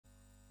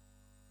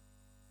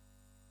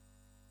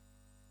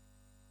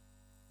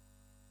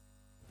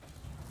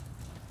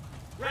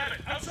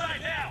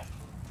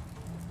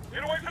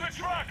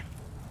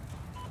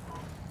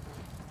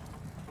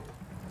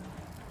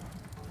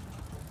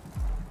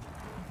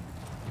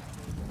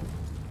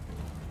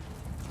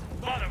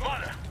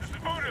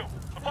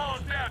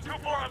too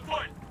far on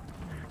foot.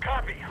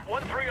 Copy.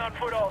 1-3 on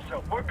foot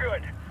also. We're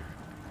good.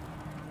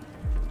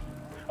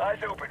 Eyes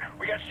open.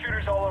 We got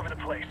shooters all over the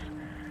place.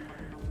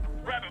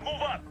 Rabbit,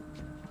 move up.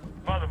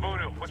 Father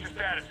Voodoo, what's your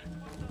status?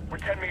 We're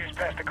 10 meters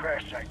past the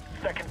crash site.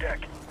 Second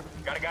deck.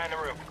 Got a guy in the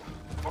roof.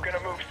 We're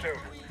gonna move soon.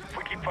 If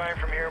we keep firing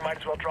from here, might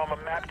as well draw him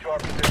a map to our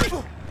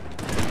position.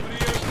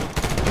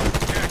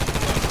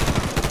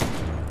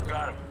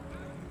 Got him.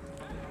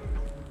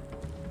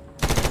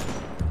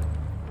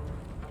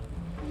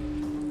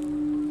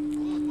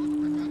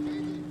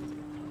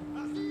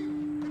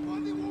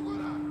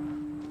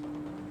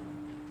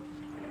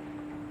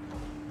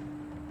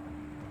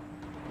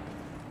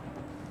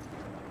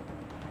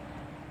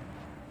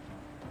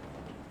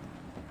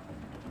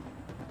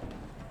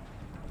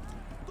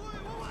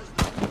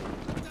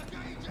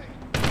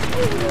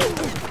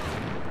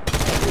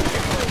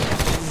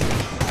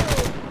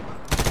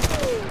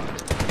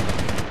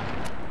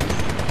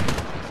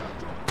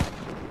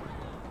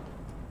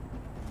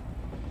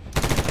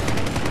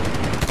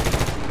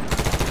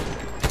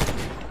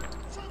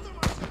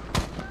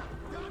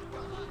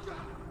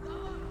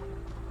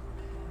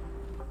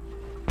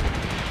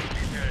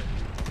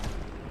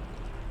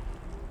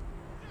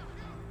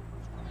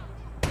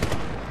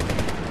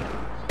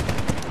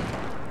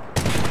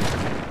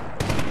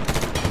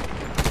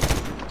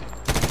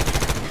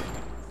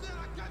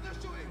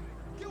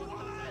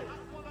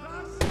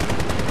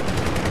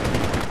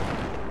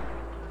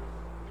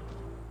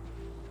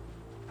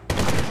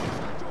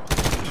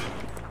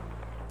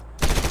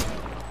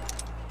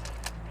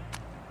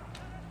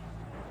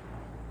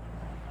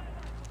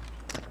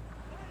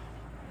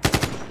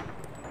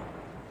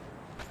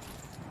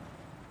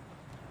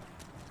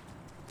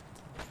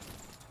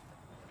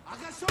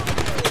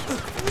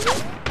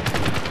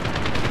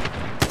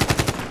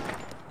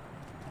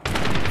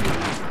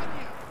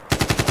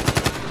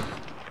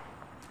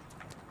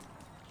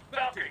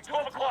 Valkyrie,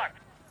 12 o'clock.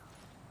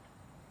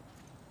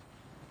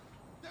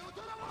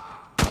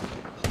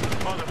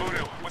 Father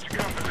Voodoo, what's your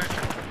current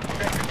position?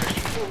 Next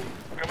position.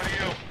 Coming to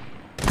you.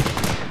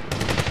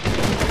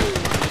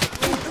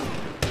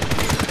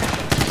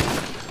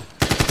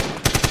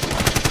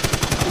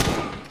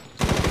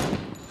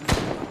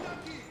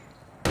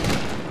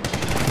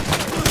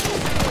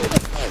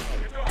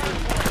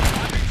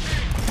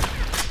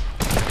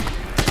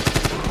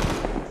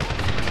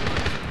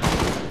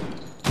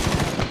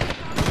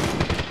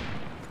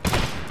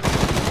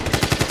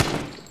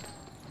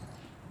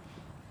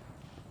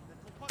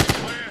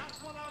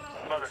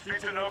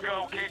 Streets are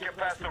no-go, can't get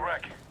past the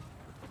wreck.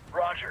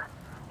 Roger.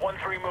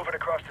 1-3 moving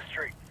across the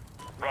street.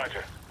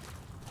 Roger.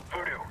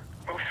 Voodoo,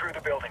 move through the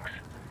buildings.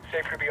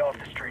 Safer to be off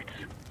the streets.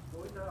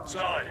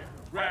 Solid.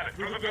 Rabbit,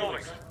 through the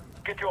buildings.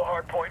 Get to a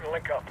hard point and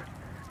link up.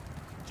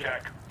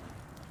 Jack.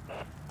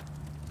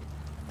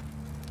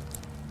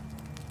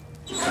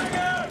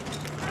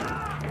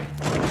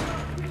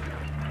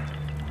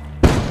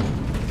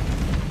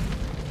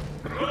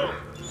 Move!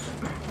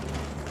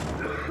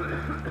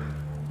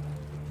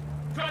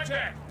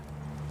 Contact!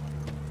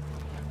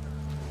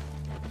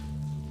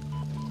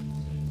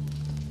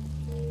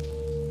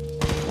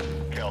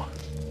 Kill.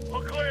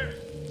 All clear.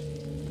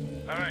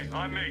 All right,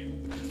 on me.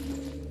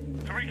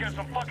 Tariq has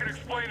some fucking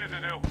explaining to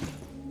do.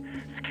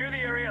 Secure the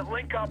area,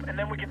 link up, and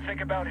then we can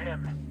think about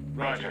him.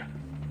 Roger.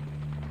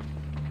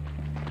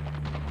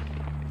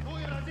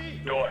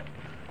 Door.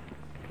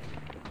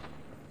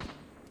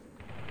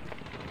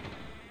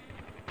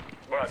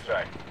 We're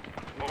outside.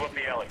 Move up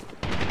the alley.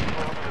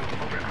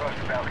 Moving across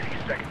the balcony,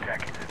 second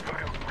deck.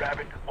 Voodoo,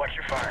 Rabbit, watch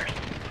your fires.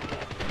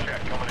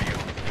 Jack, coming to you.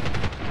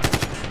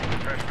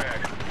 Fresh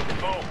bags.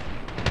 Boom.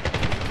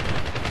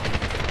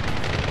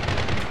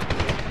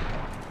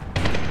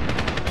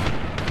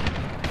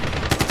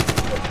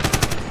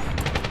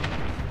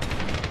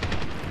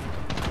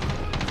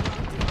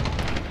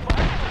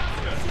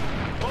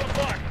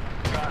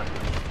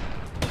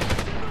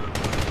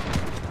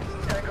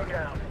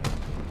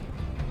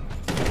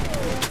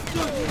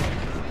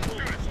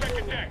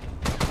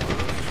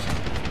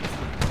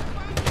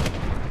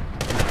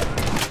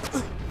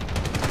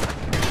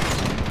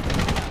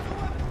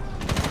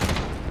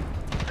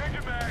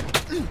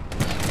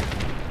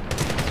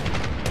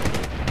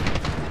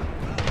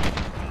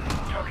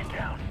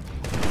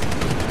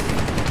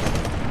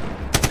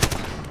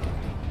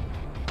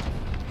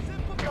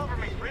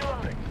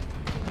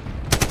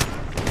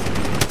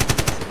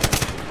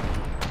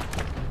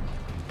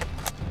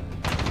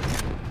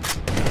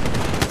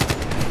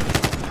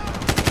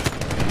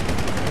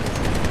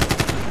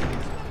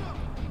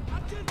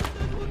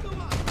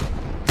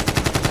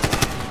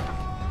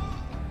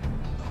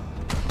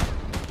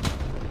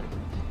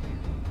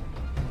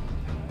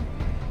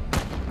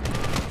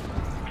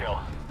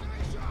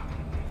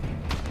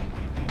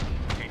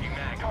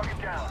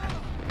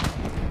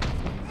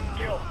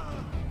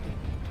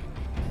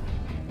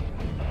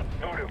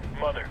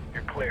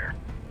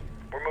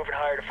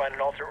 Find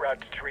an alternate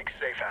route to Tariq's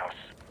safe house.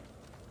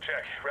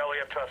 Check. Rally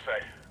up top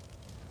side.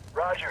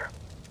 Roger.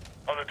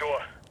 On the door.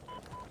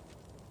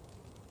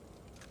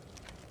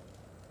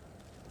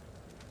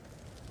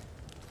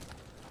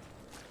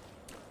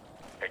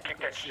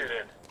 Get shit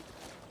in.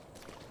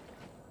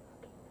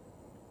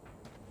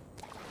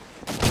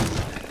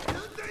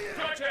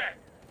 Contact!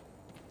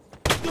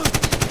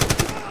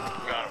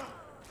 Got him.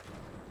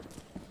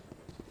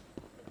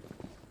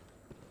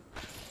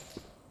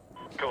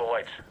 Kill the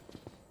lights.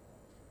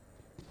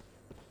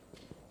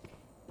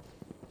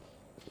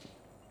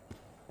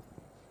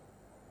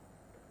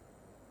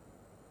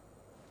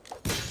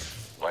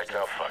 Lights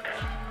out,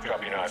 fuckers.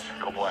 Drop your knots.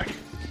 Go black.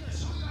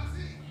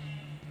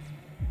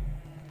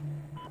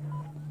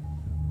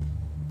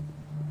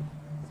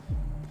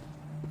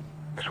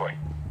 This way.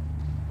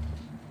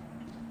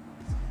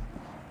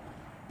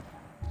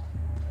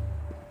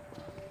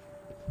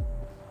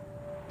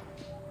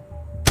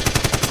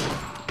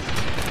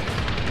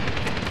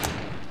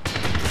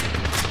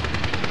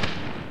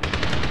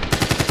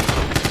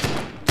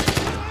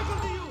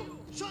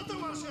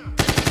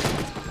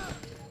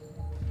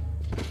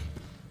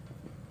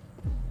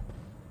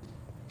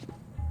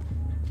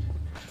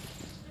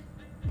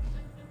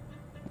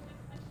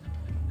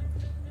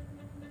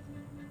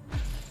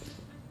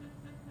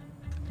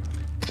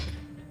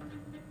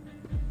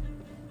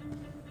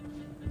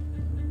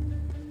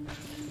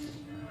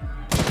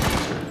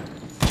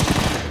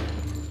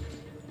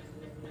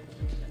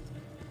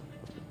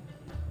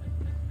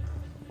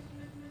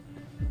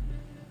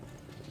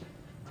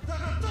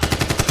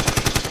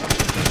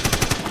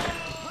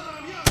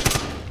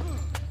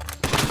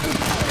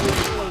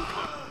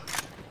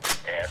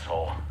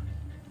 Asshole.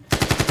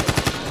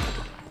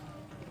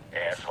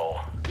 Asshole.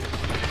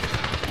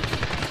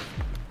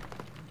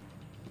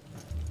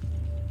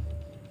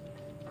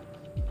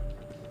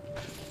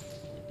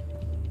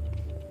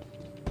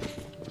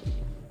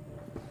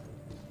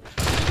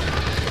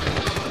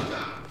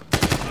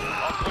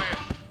 All clear.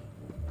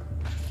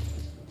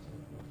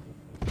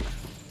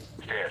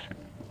 Stairs.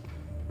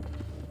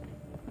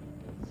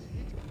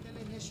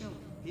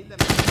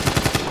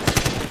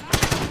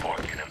 Fork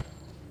in him.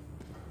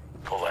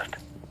 Go left.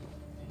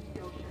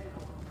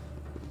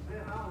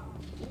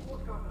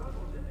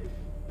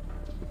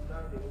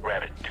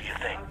 Rabbit, do your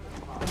thing.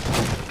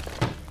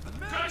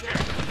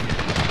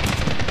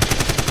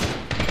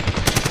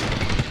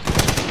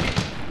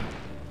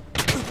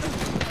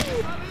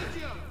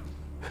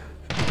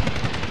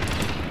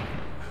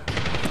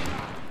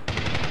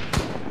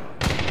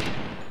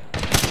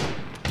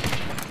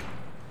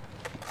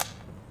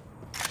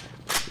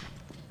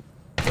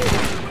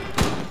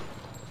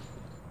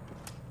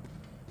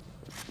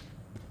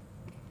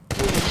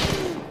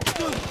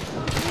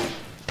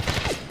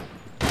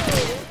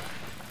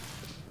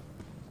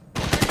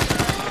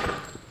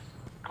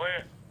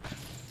 Clear.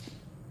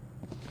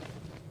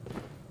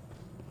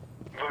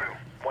 Voodoo,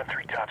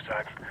 1-3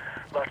 topside.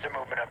 Lots of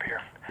movement up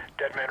here.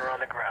 Dead men are on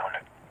the ground.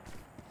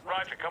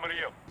 Roger, coming to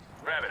you.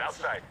 Rabbit,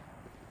 outside.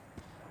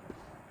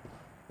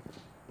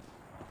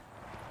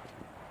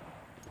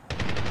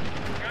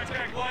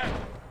 Contact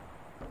left.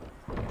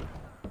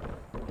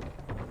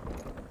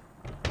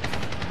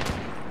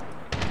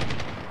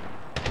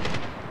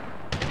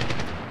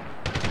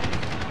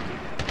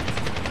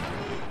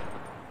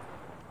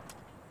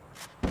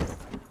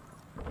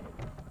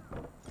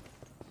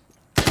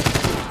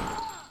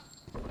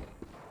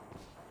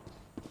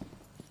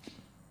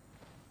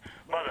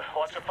 Mother,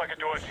 lots of fucking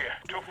doors here.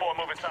 2-4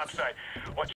 moving topside. Watch